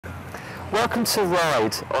Welcome to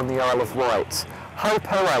Ryde on the Isle of Wight. Hope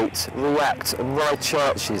 08, React and Ryde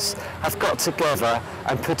churches have got together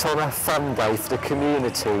and put on a fun day for the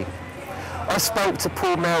community. I spoke to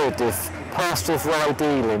Paul Meredith, pastor of Ryde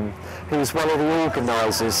Elim, who was one of the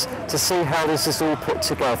organisers, to see how this is all put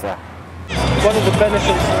together. One of the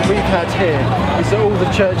benefits that we've had here is that all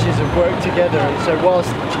the churches have worked together, and so whilst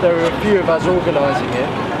there are a few of us organising it,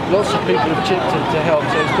 lots of people have chipped in to help,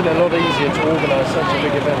 so it's been a lot easier to organise such a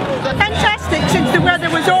big event. Fantastic, since the weather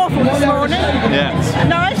was awful this morning. Yeah.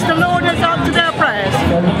 Nice, the Lord has answered our prayers.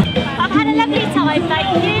 I've had a lovely time,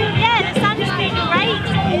 thank you. Yeah, the sun's been great.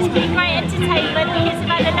 It's been great entertainment. The kids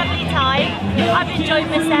have had a lovely time. I've enjoyed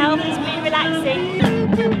myself. It's been relaxing.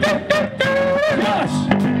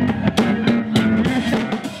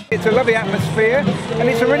 It's a lovely atmosphere, and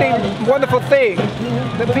it's a really wonderful thing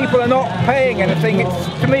that people are not paying anything.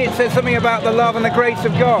 To me, it says something about the love and the grace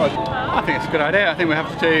of God. I think it's a good idea. I think we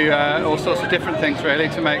have to do all sorts of different things really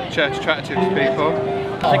to make church attractive to people.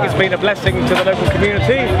 I think it's been a blessing to the local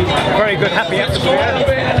community. A very good, happy atmosphere.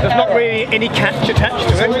 There's not really any catch attached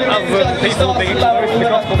to it, other than people being exposed to the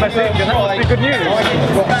gospel message, and that must be good news.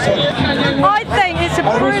 I think it's a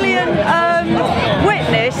brilliant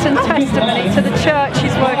witness and testimony to the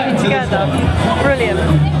churches working together. Brilliant.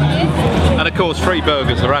 And of course, free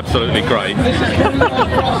burgers are absolutely great.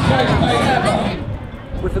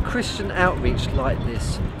 With a Christian outreach like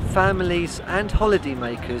this, families and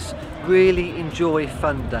holidaymakers really enjoy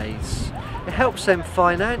fun days. It helps them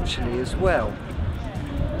financially as well.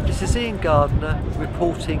 This is Ian Gardner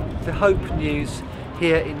reporting for Hope News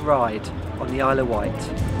here in Ryde on the Isle of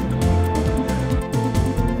Wight.